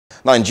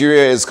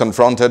Nigeria is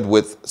confronted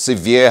with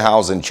severe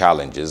housing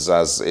challenges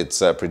as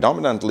its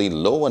predominantly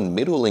low and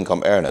middle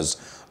income earners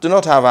do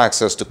not have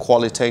access to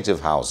qualitative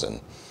housing.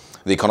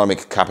 The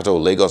economic capital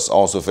Lagos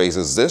also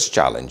faces this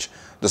challenge.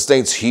 The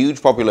state's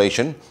huge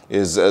population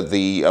is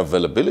the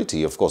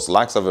availability, of course,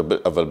 lacks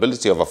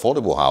availability of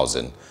affordable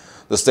housing.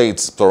 The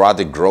state's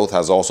sporadic growth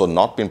has also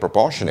not been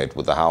proportionate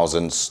with the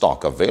housing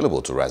stock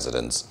available to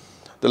residents.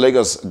 The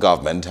Lagos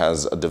government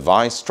has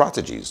devised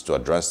strategies to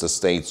address the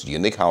state's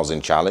unique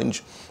housing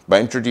challenge by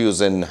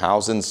introducing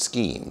housing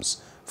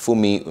schemes.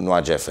 Fumi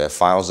Nwajefe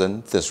files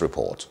in this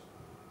report.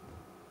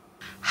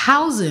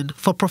 Housing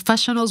for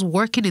professionals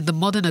working in the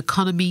modern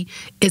economy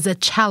is a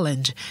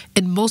challenge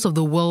in most of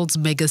the world's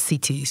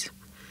megacities.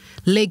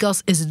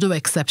 Lagos is no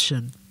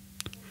exception.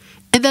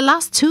 In the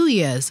last 2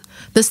 years,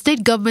 the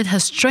state government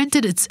has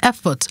strengthened its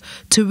efforts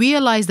to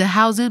realize the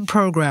housing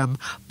program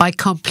by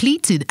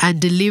completing and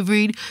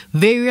delivering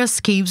various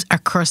schemes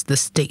across the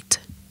state.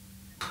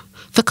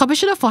 The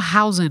Commissioner for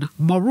Housing,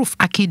 Moruf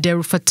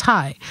Akinderu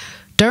Fatai,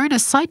 during a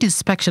site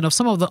inspection of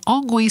some of the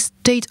ongoing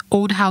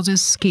state-owned housing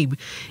scheme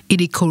in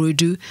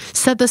Ikorodu,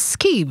 said the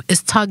scheme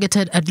is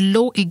targeted at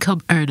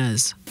low-income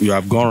earners. You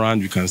have gone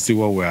around, you can see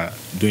what we are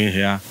doing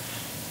here.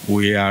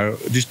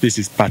 This place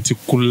is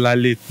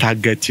particularly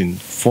targeting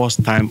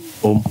first-time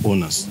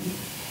homeowners.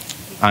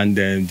 And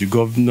then the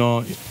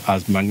governor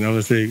has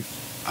magnanimously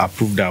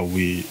approved that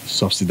we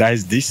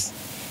subsidize this,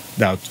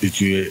 that it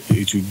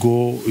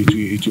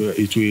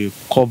will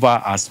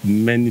cover as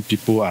many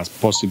people as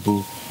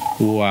possible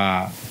who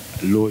are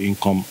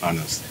low-income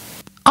earners.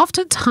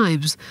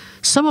 Oftentimes,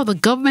 some of the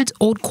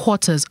government-owned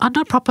quarters are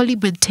not properly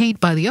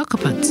maintained by the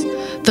occupants.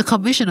 The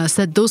commissioner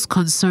said those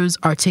concerns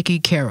are taken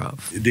care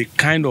of. The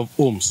kind of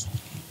homes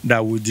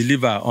that we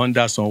deliver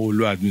under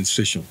Sanwo-Olu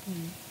administration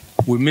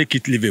will make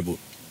it livable.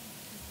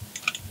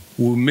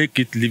 Will make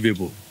it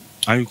livable.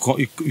 And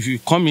if you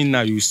come in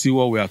now, you see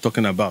what we are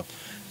talking about.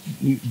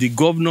 The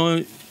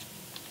governor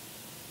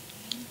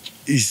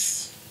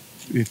is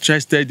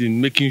interested in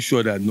making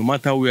sure that no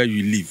matter where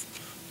you live,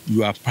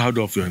 you are proud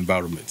of your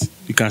environment.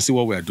 You can see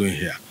what we are doing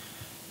here.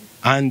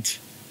 And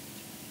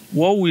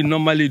what we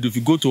normally do, if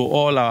you go to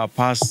all our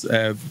past,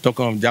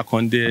 talking of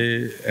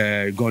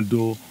Jakonde,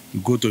 Gondo,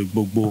 you go to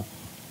Igbogbo,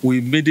 we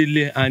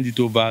immediately hand it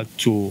over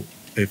to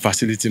a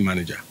facility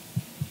manager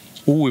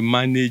who will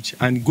manage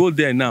and go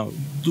there now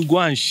to go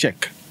and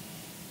check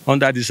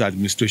under this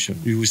administration.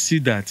 You will see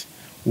that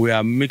we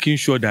are making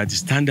sure that the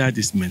standard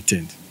is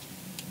maintained.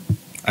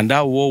 And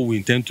that's what we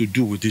intend to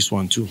do with this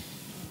one too.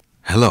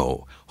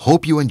 Hello,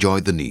 hope you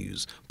enjoyed the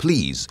news.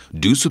 Please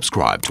do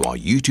subscribe to our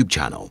YouTube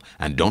channel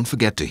and don't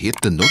forget to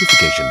hit the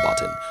notification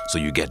button so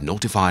you get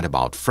notified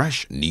about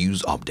fresh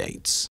news updates.